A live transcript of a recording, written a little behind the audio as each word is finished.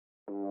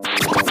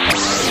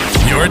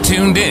You're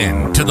tuned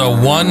in to the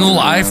One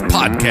Life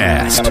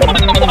Podcast,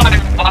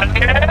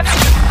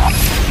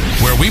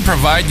 where we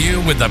provide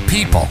you with the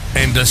people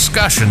and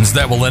discussions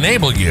that will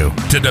enable you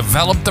to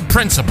develop the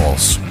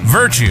principles,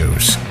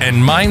 virtues, and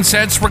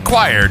mindsets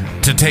required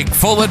to take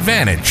full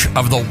advantage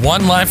of the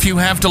one life you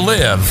have to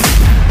live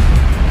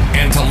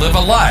and to live a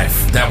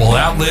life that will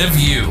outlive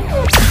you.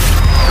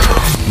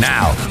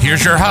 Now,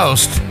 here's your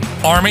host,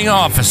 Army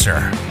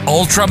officer,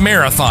 ultra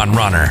marathon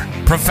runner,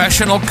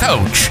 professional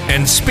coach,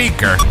 and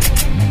speaker,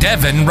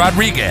 Devin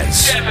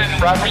Rodriguez. Hey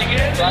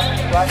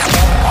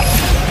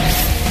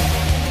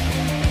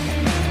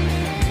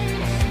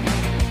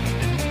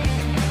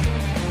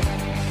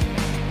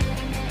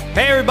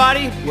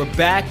everybody, we're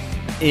back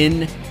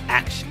in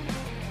action.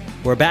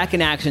 We're back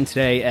in action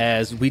today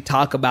as we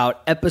talk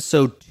about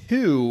episode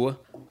 2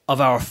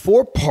 of our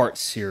 4-part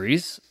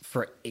series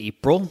for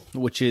April,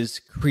 which is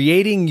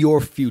Creating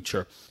Your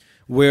Future,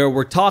 where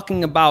we're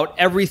talking about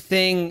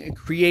everything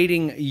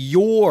creating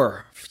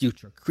your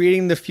future,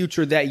 creating the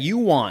future that you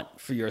want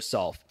for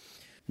yourself.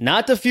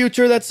 Not the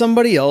future that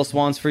somebody else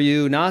wants for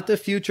you, not the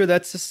future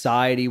that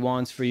society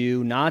wants for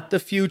you, not the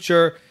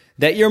future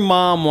that your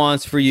mom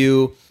wants for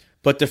you,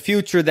 but the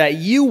future that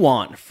you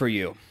want for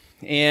you.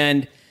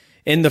 And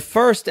in the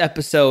first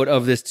episode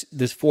of this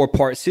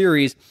 4-part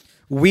series,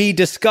 we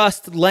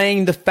discussed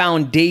laying the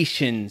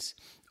foundations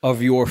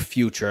of your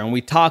future. And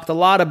we talked a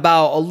lot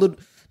about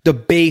the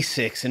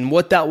basics and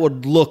what that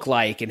would look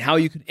like and how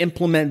you could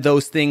implement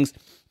those things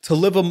to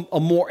live a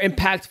more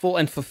impactful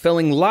and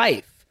fulfilling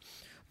life.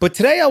 But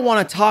today I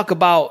want to talk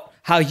about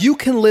how you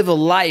can live a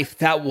life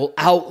that will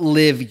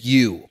outlive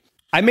you.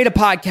 I made a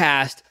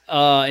podcast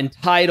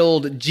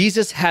entitled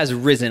Jesus Has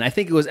Risen. I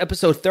think it was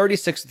episode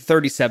 36 to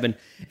 37,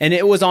 and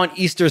it was on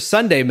Easter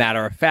Sunday,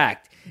 matter of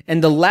fact.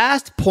 And the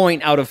last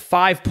point out of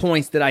 5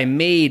 points that I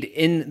made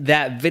in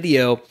that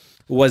video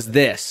was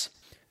this: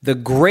 the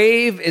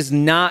grave is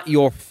not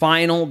your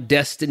final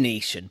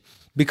destination.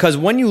 Because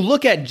when you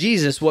look at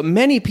Jesus, what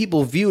many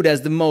people viewed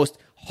as the most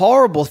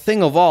horrible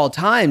thing of all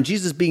time,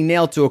 Jesus being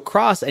nailed to a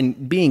cross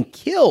and being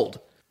killed,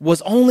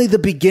 was only the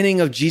beginning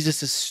of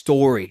Jesus'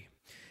 story.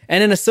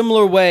 And in a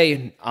similar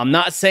way, I'm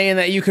not saying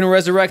that you can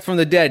resurrect from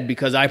the dead,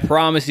 because I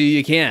promise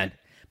you can't.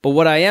 But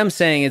what I am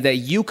saying is that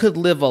you could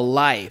live a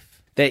life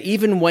that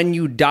even when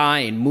you die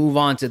and move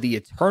on to the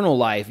eternal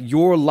life,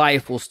 your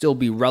life will still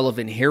be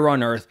relevant here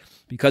on earth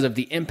because of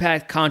the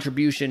impact,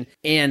 contribution,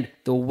 and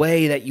the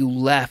way that you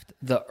left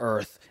the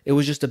earth. It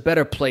was just a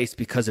better place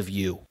because of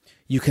you.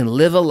 You can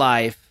live a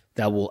life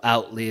that will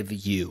outlive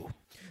you.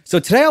 So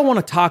today I want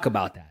to talk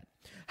about that.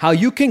 How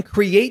you can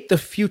create the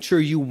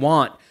future you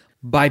want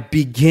by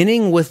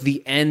beginning with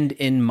the end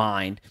in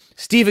mind.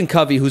 Stephen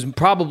Covey, who's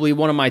probably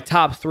one of my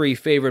top 3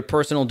 favorite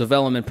personal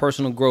development,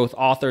 personal growth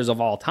authors of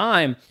all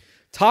time,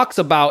 talks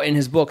about in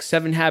his book,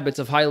 7 Habits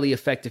of Highly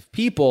Effective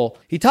People,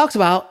 he talks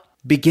about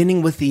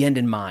beginning with the end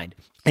in mind.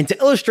 And to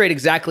illustrate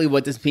exactly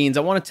what this means,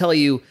 I want to tell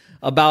you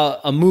about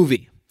a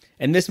movie.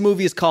 And this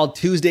movie is called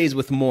Tuesdays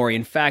with Morrie.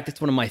 In fact, it's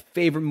one of my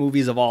favorite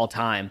movies of all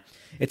time.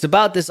 It's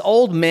about this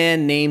old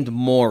man named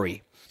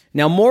Morrie.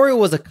 Now, Morrie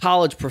was a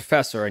college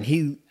professor, and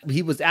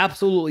he was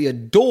absolutely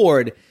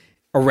adored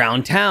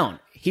around town.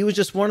 He was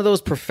just one of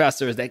those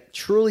professors that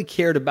truly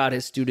cared about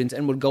his students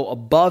and would go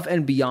above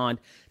and beyond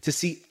to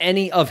see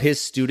any of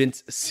his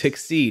students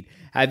succeed.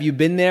 Have you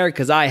been there?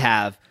 Because I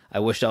have. I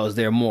wish I was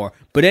there more.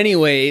 But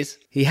anyways,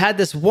 he had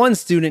this one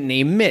student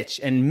named Mitch,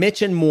 and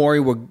Mitch and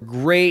Morrie were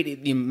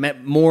great.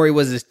 Morrie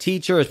was his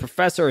teacher, his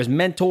professor, his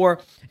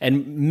mentor,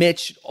 and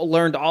Mitch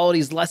learned all of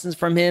these lessons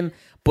from him.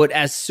 But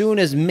as soon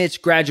as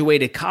Mitch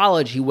graduated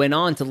college, he went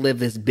on to live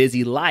this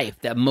busy life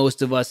that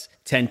most of us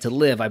tend to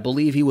live. I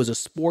believe he was a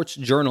sports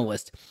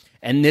journalist,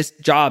 and this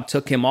job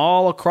took him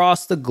all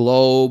across the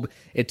globe.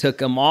 It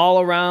took him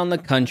all around the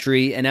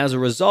country, and as a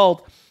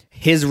result,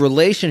 his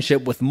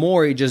relationship with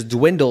Morrie just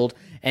dwindled,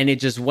 and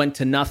it just went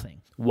to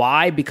nothing.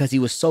 Why? Because he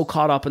was so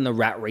caught up in the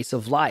rat race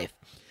of life.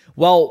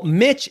 Well,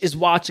 Mitch is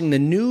watching the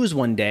news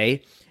one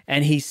day,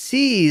 and he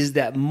sees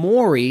that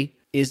Morrie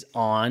is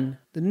on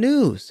the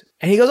news.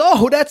 And he goes,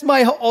 that's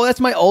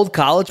my old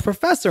college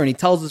professor. And he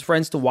tells his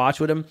friends to watch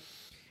with him.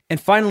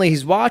 And finally,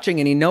 he's watching,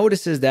 and he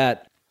notices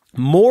that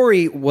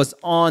Morrie was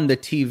on the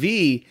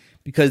TV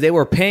because they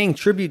were paying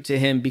tribute to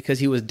him because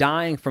he was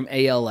dying from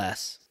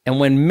ALS. And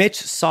when Mitch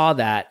saw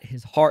that,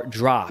 his heart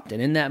dropped.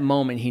 And in that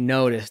moment, he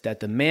noticed that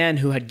the man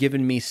who had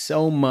given me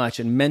so much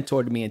and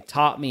mentored me and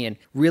taught me and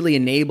really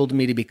enabled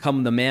me to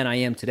become the man I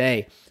am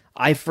today,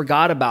 I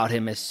forgot about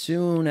him as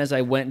soon as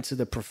I went into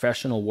the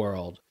professional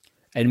world.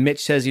 And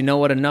Mitch says, you know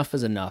what? Enough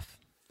is enough.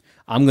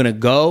 I'm going to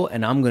go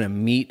and I'm going to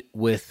meet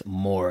with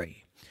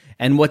Morrie.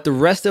 And what the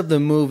rest of the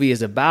movie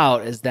is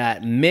about is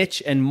that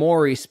Mitch and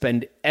Morrie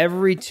spend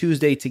every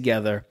Tuesday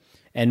together,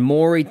 and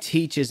Morrie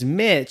teaches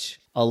Mitch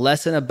a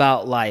lesson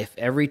about life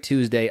every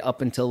Tuesday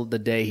up until the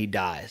day he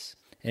dies.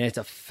 And it's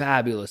a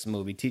fabulous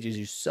movie. It teaches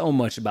you so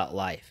much about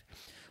life.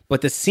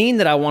 But the scene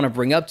that I want to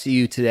bring up to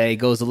you today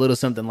goes a little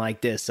something like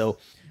this. So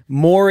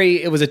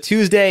Morrie, it was a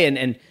Tuesday,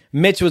 and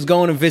Mitch was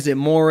going to visit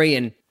Morrie,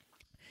 and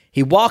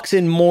He walks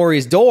in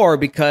Maury's door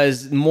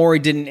because Maury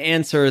didn't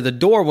answer the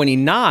door when he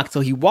knocked.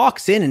 So he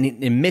walks in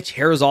and Mitch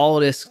hears all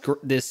of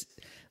this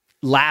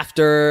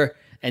laughter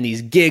and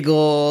these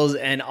giggles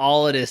and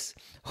all of this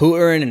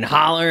hooting and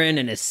hollering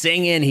and his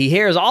singing. He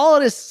hears all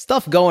of this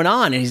stuff going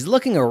on and he's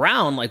looking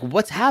around like,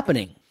 what's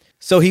happening?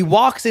 So he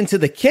walks into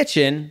the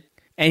kitchen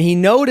and he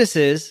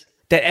notices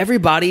that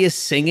everybody is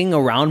singing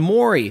around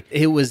Maury.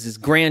 It was his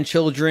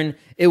grandchildren,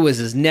 it was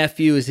his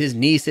nephews, his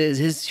nieces,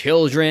 his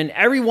children.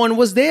 Everyone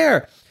was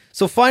there.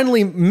 So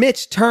finally,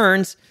 Mitch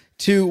turns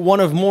to one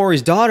of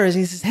Maury's daughters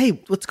and he says,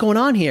 hey, what's going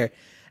on here?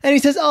 And he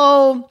says,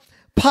 oh,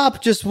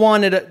 Pop just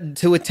wanted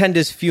to attend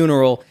his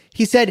funeral.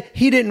 He said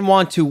he didn't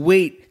want to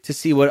wait to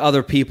see what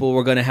other people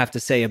were going to have to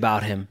say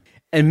about him.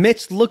 And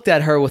Mitch looked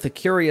at her with a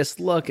curious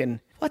look and,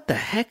 what the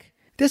heck?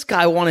 This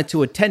guy wanted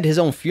to attend his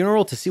own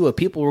funeral to see what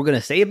people were going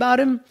to say about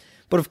him?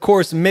 But of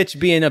course, Mitch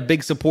being a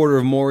big supporter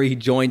of Maury, he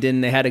joined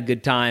in, they had a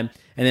good time.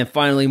 And then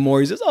finally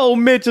Maury says, oh,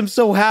 Mitch, I'm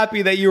so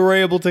happy that you were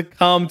able to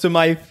come to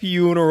my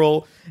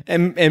funeral.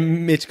 And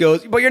Mitch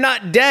goes, but you're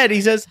not dead. He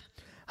says,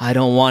 I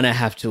don't want to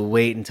have to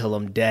wait until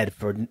I'm dead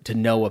to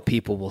know what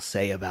people will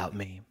say about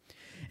me.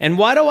 And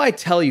why do I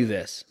tell you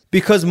this?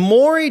 Because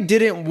Maury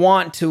didn't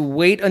want to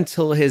wait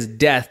until his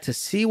death to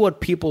see what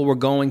people were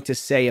going to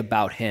say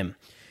about him.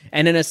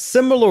 And in a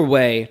similar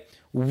way,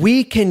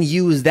 we can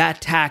use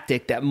that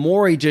tactic that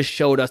Maury just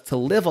showed us to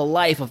live a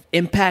life of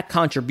impact,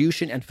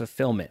 contribution, and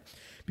fulfillment.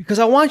 Because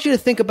I want you to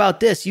think about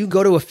this. You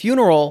go to a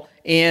funeral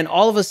and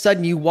all of a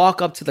sudden you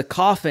walk up to the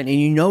coffin and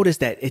you notice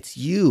that it's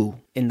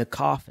you in the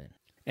coffin.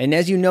 And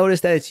as you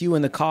notice that it's you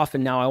in the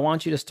coffin now, I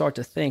want you to start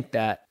to think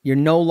that you're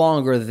no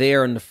longer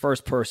there in the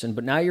first person,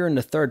 but now you're in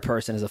the third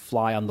person as a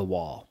fly on the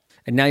wall.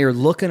 And now you're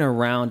looking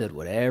around at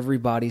what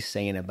everybody's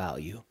saying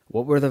about you.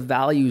 What were the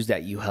values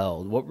that you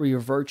held? What were your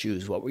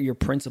virtues? What were your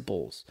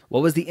principles?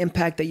 What was the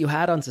impact that you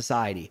had on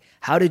society?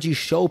 How did you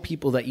show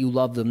people that you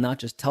love them, not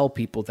just tell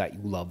people that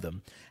you love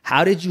them?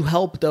 How did you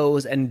help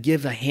those and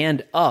give a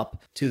hand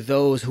up to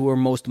those who are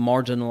most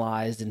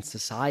marginalized in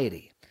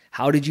society?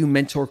 How did you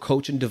mentor,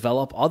 coach, and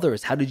develop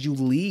others? How did you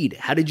lead?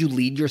 How did you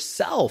lead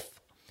yourself?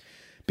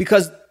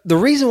 Because the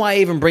reason why I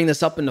even bring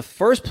this up in the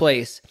first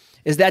place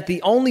is that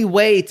the only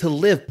way to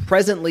live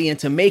presently and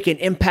to make an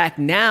impact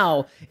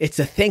now is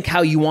to think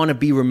how you want to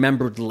be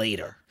remembered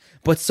later.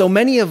 But so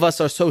many of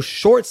us are so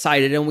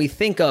short-sighted and we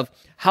think of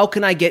how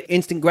can I get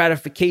instant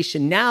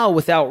gratification now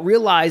without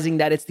realizing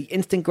that it's the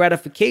instant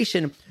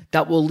gratification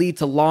that will lead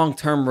to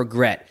long-term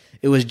regret.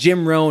 It was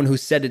Jim Rohn who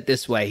said it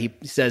this way. He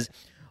says,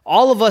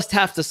 all of us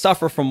have to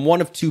suffer from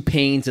one of two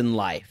pains in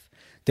life,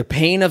 the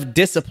pain of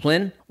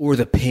discipline or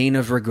the pain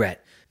of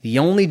regret. The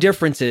only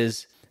difference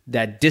is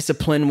that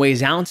discipline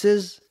weighs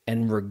ounces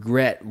and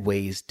regret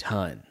weighs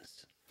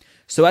tons.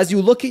 So as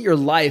you look at your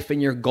life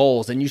and your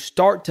goals and you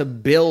start to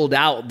build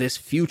out this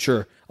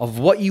future of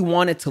what you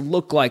want it to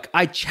look like,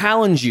 I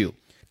challenge you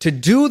to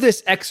do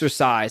this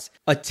exercise,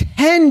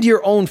 attend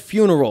your own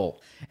funeral,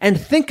 and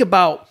think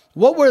about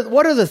what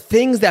are the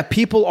things that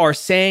people are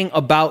saying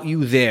about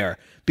you there,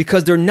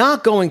 because they're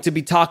not going to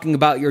be talking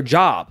about your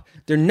job.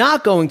 They're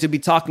not going to be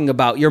talking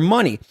about your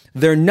money.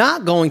 They're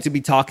not going to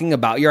be talking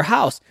about your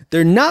house.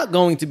 They're not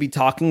going to be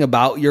talking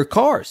about your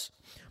cars.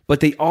 But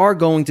they are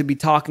going to be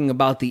talking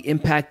about the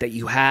impact that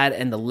you had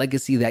and the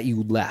legacy that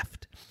you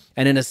left.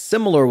 And in a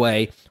similar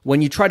way,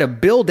 when you try to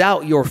build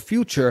out your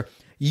future,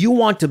 you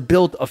want to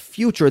build a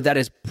future that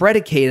is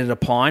predicated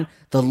upon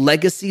the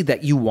legacy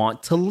that you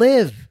want to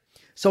live.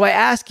 So I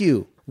ask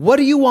you, what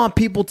do you want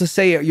people to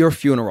say at your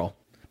funeral?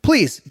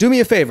 Please do me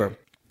a favor.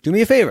 Do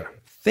me a favor.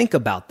 Think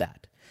about that.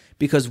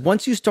 Because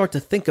once you start to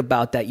think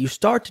about that, you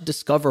start to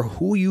discover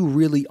who you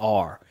really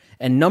are.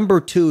 And number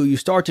two, you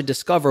start to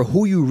discover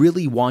who you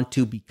really want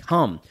to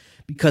become.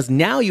 Because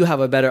now you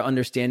have a better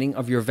understanding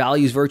of your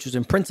values, virtues,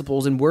 and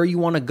principles and where you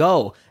want to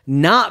go.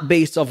 Not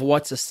based off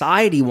what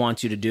society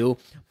wants you to do,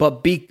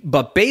 but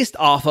based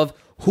off of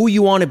who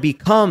you want to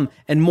become.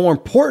 And more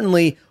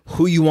importantly,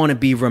 who you want to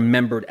be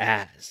remembered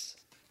as.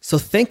 So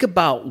think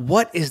about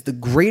what is the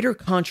greater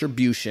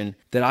contribution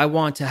that I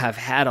want to have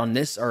had on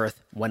this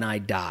earth when I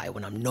die,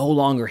 when I'm no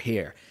longer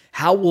here.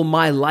 How will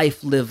my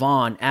life live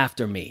on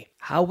after me?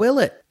 How will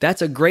it?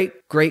 That's a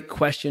great, great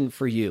question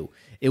for you.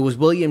 It was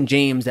William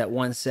James that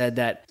once said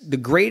that the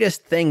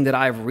greatest thing that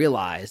I've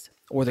realized,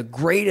 or the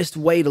greatest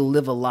way to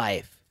live a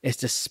life, is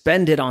to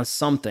spend it on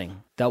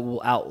something that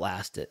will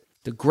outlast it.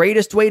 The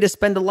greatest way to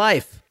spend a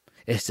life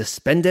is to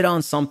spend it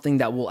on something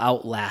that will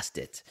outlast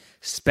it.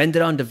 Spend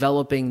it on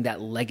developing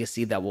that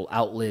legacy that will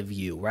outlive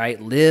you,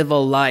 right? Live a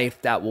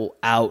life that will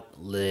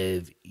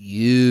outlive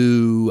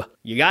you.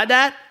 You got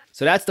that?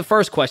 So that's the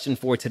first question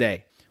for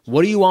today.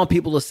 What do you want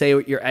people to say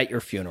at your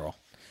funeral?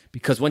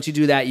 Because once you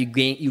do that, you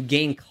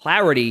gain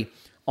clarity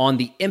on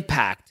the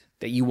impact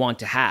that you want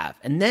to have.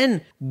 And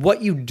then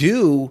what you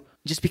do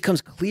just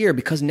becomes clear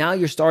because now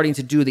you're starting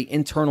to do the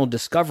internal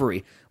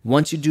discovery.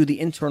 Once you do the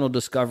internal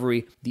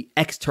discovery, the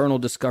external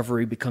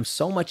discovery becomes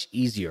so much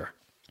easier.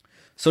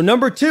 So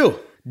number two,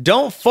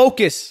 don't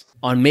focus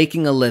on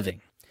making a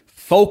living.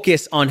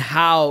 Focus on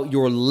how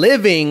your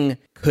living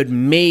could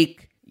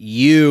make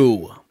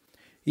you.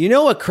 You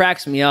know what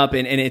cracks me up,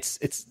 and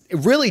it's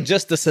really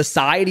just the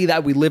society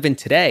that we live in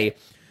today.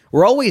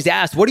 We're always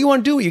asked, what do you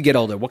want to do when you get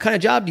older? What kind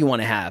of job do you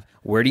want to have?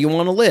 Where do you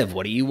want to live?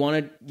 What do you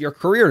want your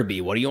career to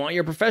be? What do you want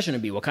your profession to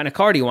be? What kind of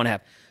car do you want to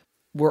have?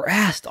 We're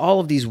asked all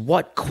of these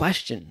what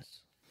questions.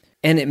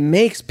 And it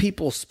makes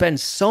people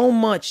spend so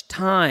much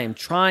time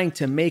trying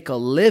to make a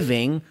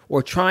living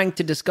or trying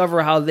to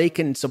discover how they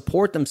can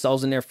support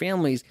themselves and their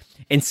families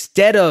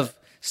instead of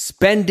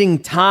spending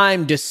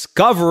time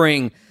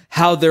discovering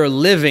how they're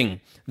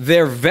living,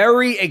 their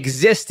very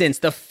existence,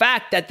 the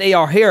fact that they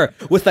are here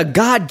with a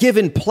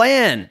God-given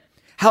plan,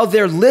 how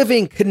their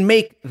living can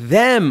make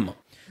them.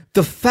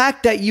 The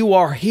fact that you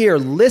are here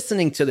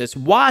listening to this,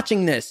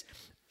 watching this,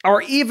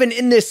 or even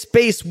in this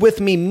space with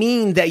me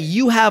mean that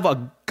you have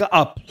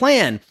a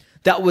plan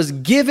that was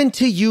given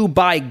to you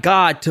by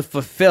God to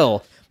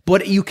fulfill.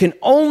 But you can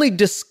only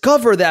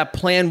discover that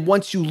plan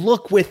once you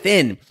look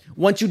within,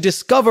 once you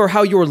discover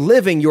how you're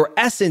living, your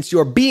essence,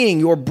 your being,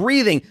 your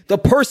breathing, the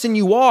person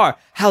you are,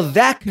 how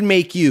that can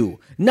make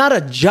you. Not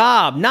a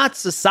job, not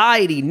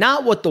society,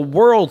 not what the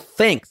world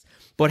thinks,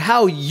 but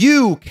how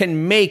you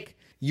can make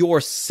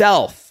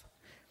yourself.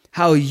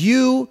 How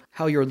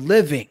you're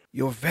living,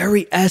 your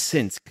very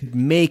essence could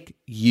make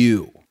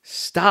you.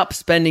 Stop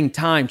spending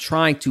time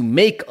trying to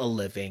make a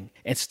living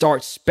and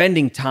start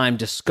spending time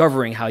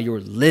discovering how your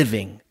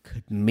living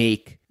could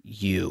make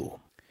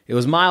you. It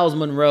was Miles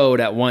Monroe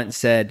that once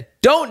said,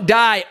 "Don't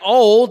die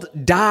old,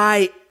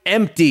 die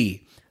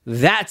empty.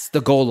 That's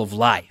the goal of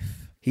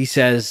life." He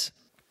says,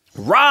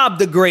 rob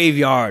the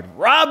graveyard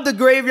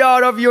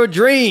of your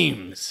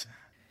dreams.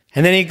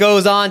 And then he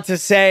goes on to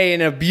say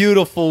in a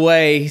beautiful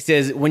way, he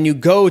says, when you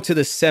go to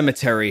the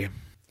cemetery,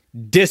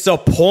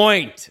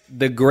 disappoint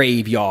the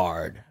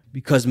graveyard.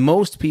 Because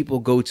most people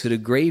go to the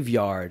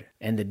graveyard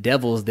and the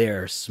devil's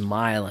there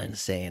smiling,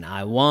 saying,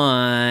 I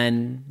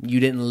won.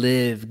 You didn't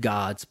live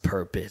God's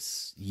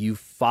purpose. You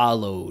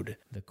followed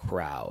the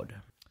crowd.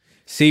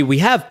 See, we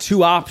have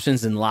two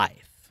options in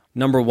life.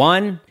 Number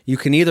one, you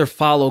can either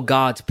follow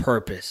God's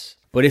purpose.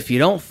 But if you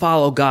don't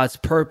follow God's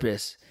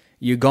purpose,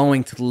 you're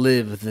going to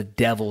live the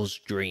devil's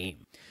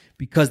dream,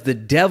 because the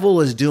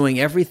devil is doing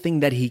everything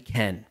that he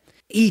can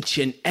each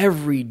and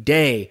every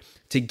day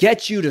to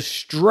get you to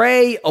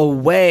stray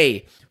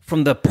away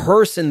from the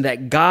person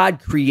that God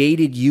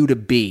created you to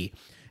be.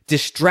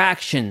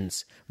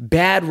 Distractions,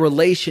 bad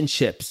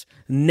relationships,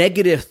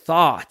 negative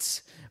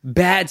thoughts,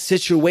 bad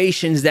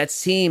situations that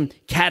seem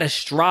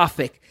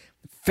catastrophic,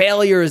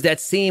 failures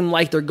that seem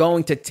like they're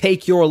going to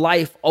take your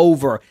life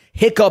over,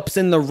 hiccups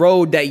in the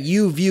road that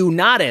you view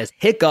not as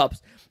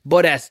hiccups,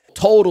 but as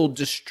total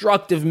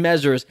destructive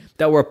measures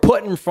that were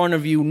put in front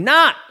of you,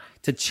 not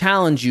to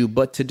challenge you,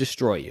 but to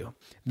destroy you.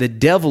 The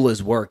devil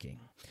is working,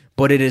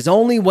 but it is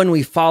only when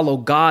we follow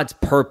God's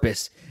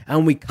purpose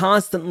and we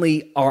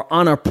constantly are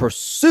on a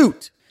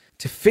pursuit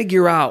to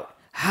figure out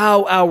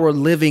how our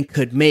living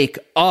could make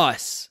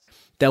us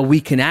that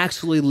we can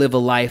actually live a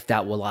life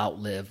that will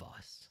outlive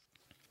us.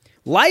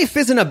 Life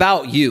isn't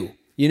about you.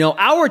 You know,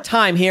 our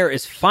time here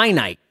is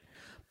finite,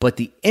 but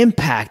the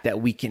impact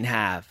that we can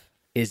have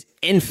is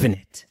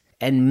infinite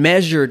and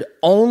measured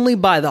only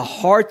by the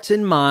hearts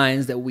and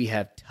minds that we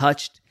have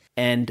touched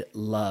and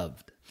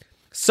loved.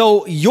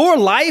 So your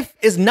life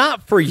is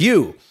not for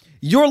you.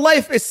 Your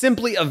life is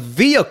simply a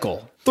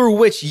vehicle through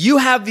which you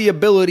have the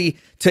ability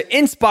to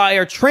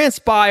inspire,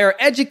 transpire,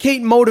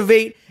 educate,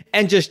 motivate,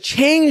 and just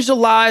change the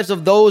lives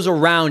of those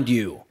around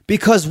you.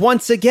 Because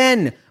once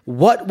again,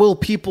 what will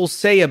people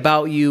say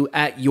about you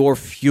at your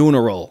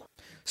funeral?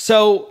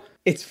 So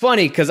it's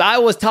funny because I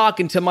was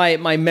talking to my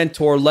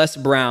mentor, Les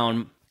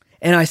Brown,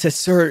 and I said,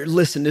 sir,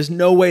 listen, there's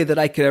no way that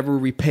I could ever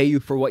repay you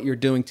for what you're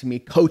doing to me,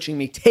 coaching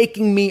me,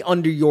 taking me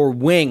under your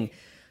wing.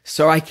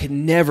 So I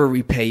can never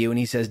repay you. And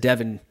he says,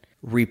 Devin,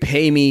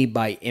 repay me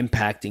by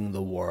impacting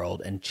the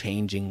world and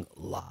changing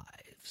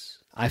lives.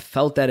 I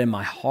felt that in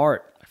my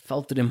heart. I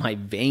felt it in my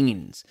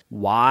veins.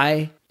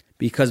 Why?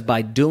 Because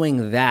by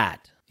doing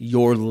that,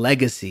 your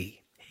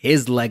legacy,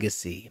 his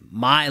legacy,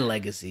 my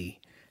legacy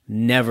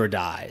never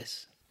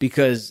dies.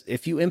 Because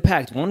if you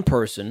impact one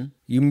person,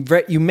 you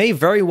may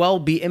very well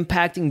be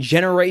impacting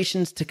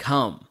generations to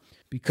come.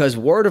 Because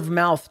word of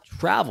mouth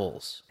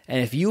travels.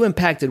 And if you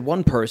impacted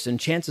one person,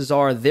 chances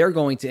are they're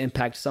going to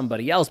impact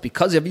somebody else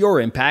because of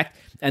your impact.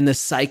 And the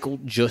cycle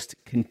just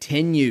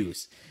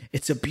continues.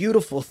 It's a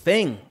beautiful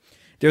thing.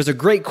 There's a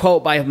great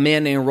quote by a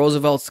man named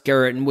Roosevelt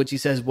Scarrett in which he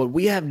says, what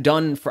we have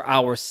done for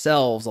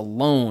ourselves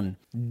alone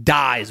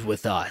dies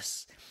with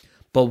us.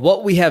 But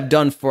what we have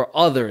done for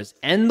others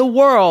and the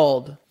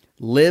world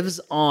lives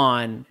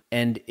on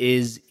and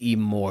is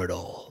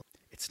immortal.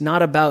 It's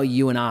not about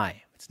you and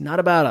I. It's not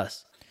about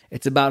us.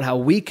 It's about how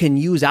we can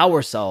use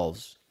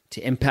ourselves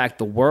to impact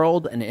the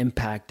world and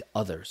impact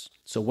others.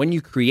 So when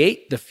you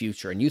create the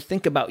future and you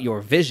think about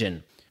your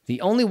vision,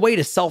 the only way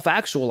to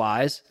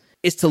self-actualize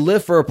is to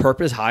live for a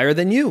purpose higher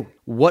than you.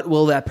 What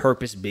will that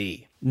purpose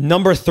be?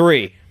 Number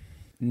three.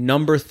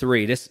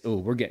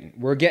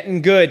 We're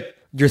getting good.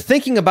 You're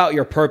thinking about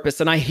your purpose,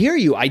 and I hear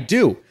you, I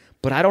do,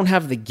 but I don't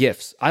have the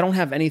gifts. I don't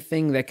have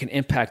anything that can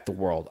impact the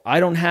world. I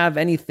don't have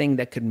anything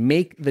that could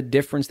make the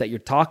difference that you're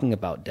talking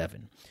about,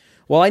 Devin.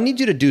 Well, I need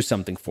you to do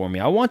something for me.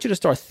 I want you to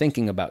start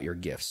thinking about your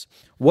gifts.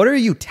 What are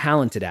you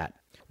talented at?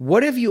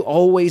 What have you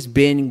always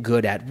been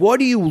good at? What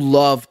do you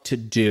love to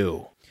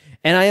do?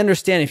 And I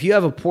understand if you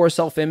have a poor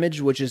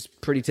self-image, which is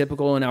pretty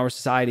typical in our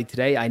society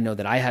today, I know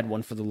that I had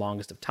one for the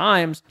longest of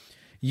times,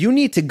 you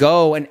need to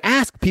go and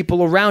ask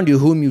people around you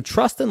whom you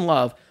trust and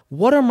love,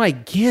 what are my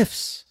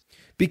gifts?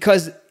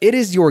 Because it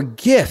is your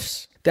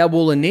gifts that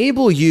will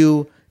enable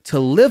you to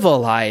live a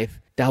life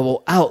that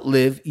will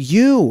outlive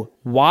you.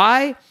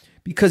 Why?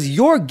 Because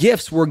your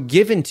gifts were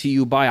given to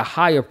you by a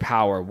higher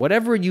power,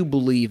 whatever you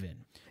believe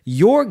in.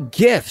 Your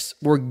gifts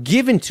were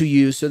given to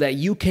you so that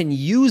you can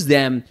use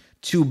them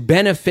to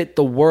benefit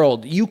the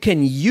world. You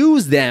can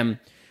use them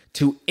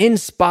to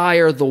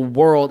inspire the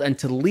world and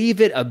to leave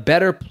it a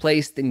better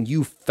place than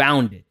you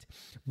found it.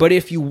 But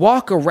if you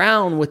walk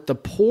around with the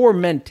poor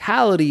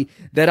mentality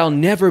that I'll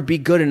never be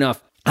good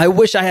enough, I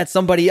wish I had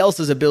somebody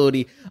else's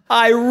ability,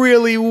 I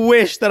really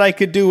wish that I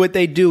could do what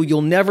they do,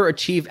 you'll never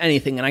achieve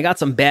anything. And I got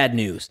some bad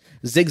news.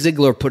 Zig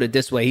Ziglar put it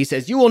this way. He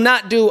says, you will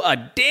not do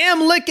a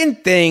damn licking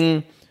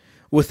thing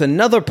with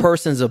another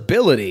person's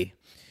ability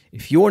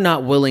if you're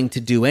not willing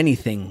to do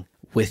anything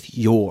with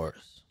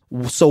yours.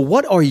 So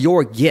what are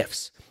your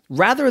gifts?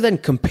 Rather than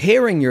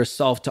comparing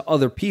yourself to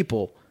other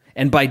people,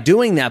 and by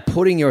doing that,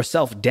 putting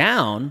yourself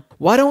down,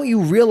 why don't you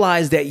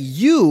realize that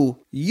you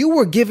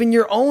were given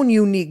your own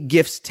unique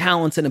gifts,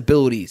 talents, and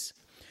abilities,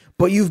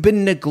 but you've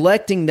been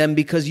neglecting them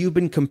because you've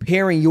been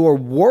comparing your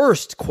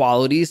worst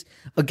qualities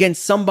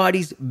against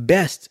somebody's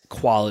best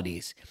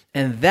qualities.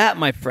 And that,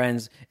 my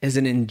friends, is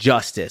an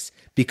injustice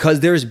because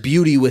there's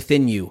beauty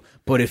within you.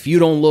 But if you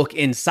don't look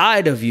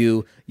inside of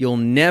you, you'll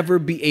never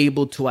be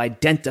able to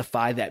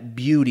identify that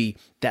beauty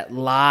that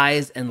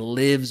lies and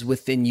lives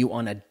within you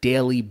on a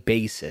daily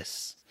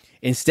basis.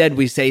 Instead,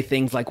 we say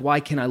things like,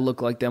 why can't I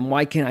look like them?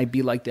 Why can't I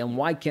be like them?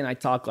 Why can't I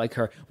talk like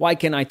her? Why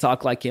can't I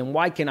talk like him?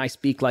 Why can't I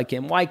speak like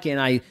him? Why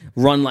can't I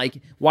run like,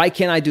 why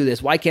can't I do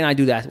this? Why can't I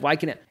do that? Why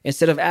can't I?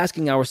 Instead of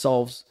asking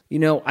ourselves,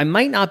 I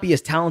might not be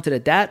as talented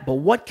at that, but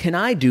what can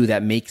I do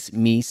that makes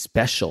me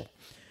special?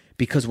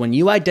 Because when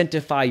you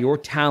identify your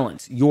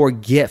talents, your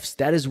gifts,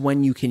 that is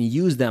when you can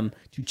use them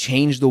to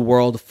change the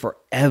world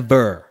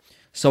forever.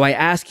 So I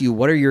ask you,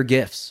 what are your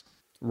gifts?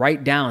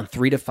 Write down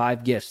 3 to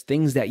 5 gifts,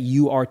 things that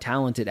you are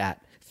talented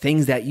at,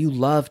 things that you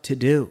love to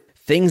do,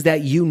 things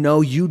that you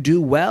know you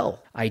do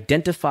well.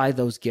 Identify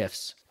those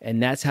gifts,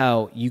 and that's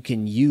how you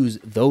can use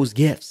those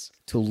gifts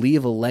to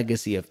leave a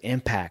legacy of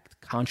impact,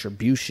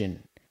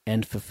 contribution,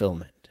 and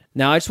fulfillment.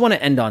 Now, I just want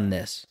to end on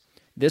this.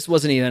 This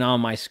wasn't even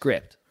on my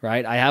script,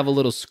 right? I have a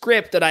little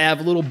script that I have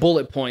little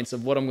bullet points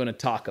of what I'm going to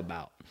talk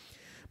about.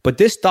 But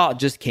this thought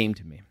just came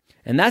to me,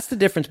 and that's the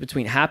difference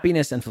between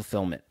happiness and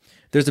fulfillment.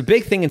 There's a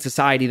big thing in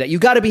society that you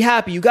got to be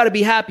happy, you got to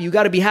be happy, you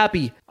got to be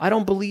happy. I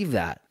don't believe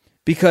that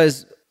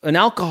because an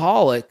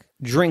alcoholic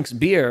drinks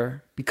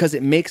beer because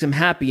it makes him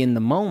happy in the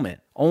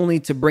moment, only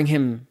to bring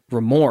him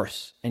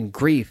remorse and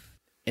grief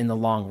in the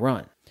long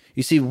run.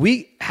 You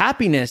see,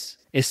 happiness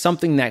is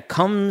something that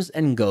comes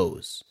and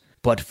goes,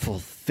 but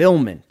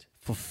fulfillment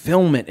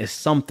is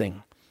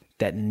something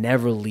that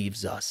never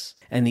leaves us.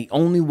 And the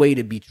only way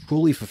to be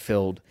truly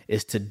fulfilled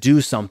is to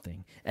do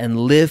something and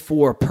live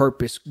for a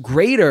purpose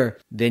greater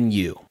than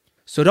you.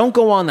 So don't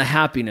go on the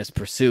happiness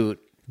pursuit.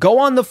 Go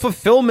on the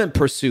fulfillment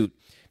pursuit.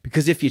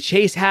 Because if you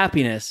chase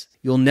happiness,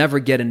 you'll never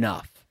get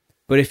enough.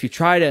 But if you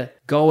try to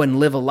go and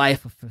live a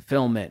life of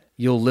fulfillment,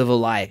 you'll live a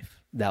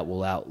life that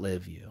will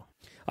outlive you.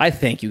 I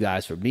thank you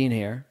guys for being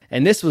here.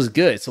 And this was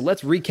good. So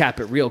let's recap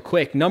it real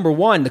quick. Number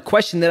 1, the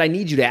question that I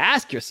need you to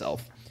ask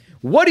yourself: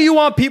 what do you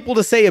want people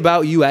to say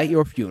about you at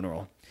your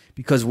funeral?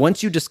 Because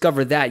once you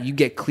discover that, you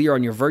get clear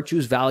on your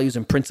virtues, values,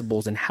 and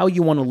principles and how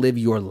you want to live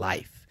your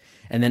life.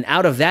 And then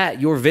out of that,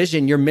 your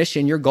vision, your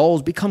mission, your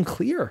goals become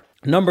clear.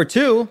 Number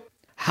 2,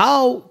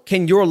 how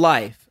can your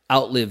life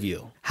outlive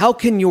you? How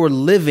can your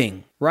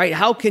living, right?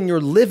 How can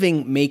your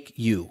living make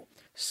you?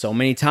 So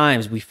many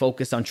times we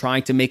focus on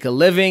trying to make a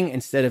living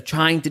instead of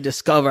trying to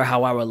discover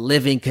how our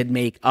living could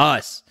make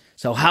us.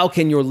 So how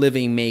can your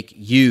living make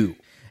you?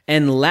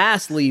 And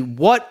lastly,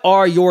 what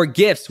are your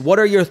gifts? What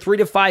are your 3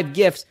 to 5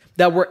 gifts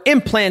that were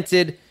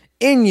implanted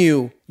in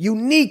you,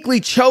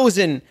 uniquely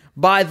chosen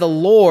by the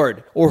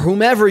Lord or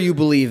whomever you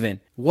believe in?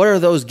 What are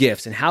those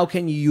gifts and how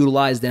can you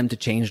utilize them to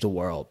change the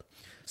world?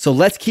 So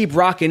let's keep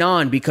rocking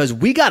on because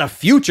we got a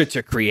future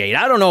to create.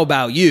 I don't know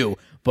about you,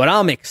 but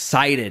I'm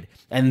excited.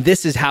 And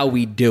this is how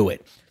we do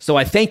it. So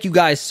I thank you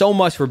guys so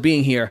much for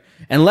being here.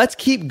 And let's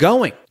keep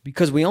going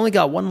because we only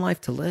got one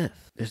life to live.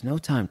 There's no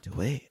time to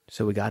wait.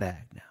 So we got to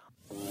act now.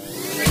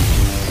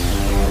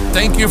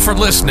 Thank you for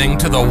listening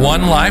to the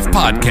One Life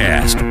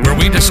Podcast, where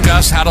we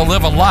discuss how to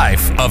live a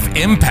life of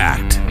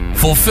impact,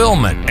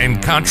 fulfillment,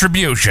 and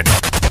contribution.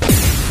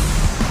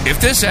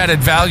 If this added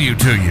value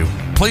to you,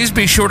 please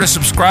be sure to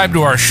subscribe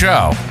to our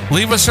show,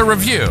 leave us a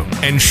review,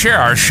 and share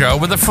our show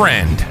with a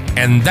friend.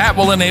 and that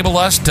will enable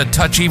us to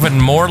touch even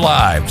more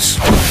lives.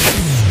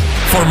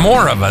 For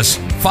more of us,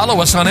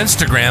 follow us on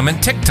Instagram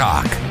and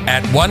TikTok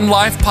at One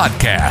Life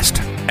Podcast.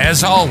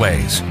 As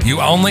always,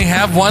 you only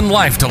have one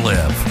life to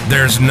live.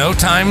 There's no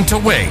time to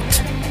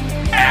wait.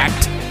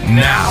 Act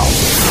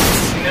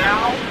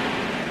now.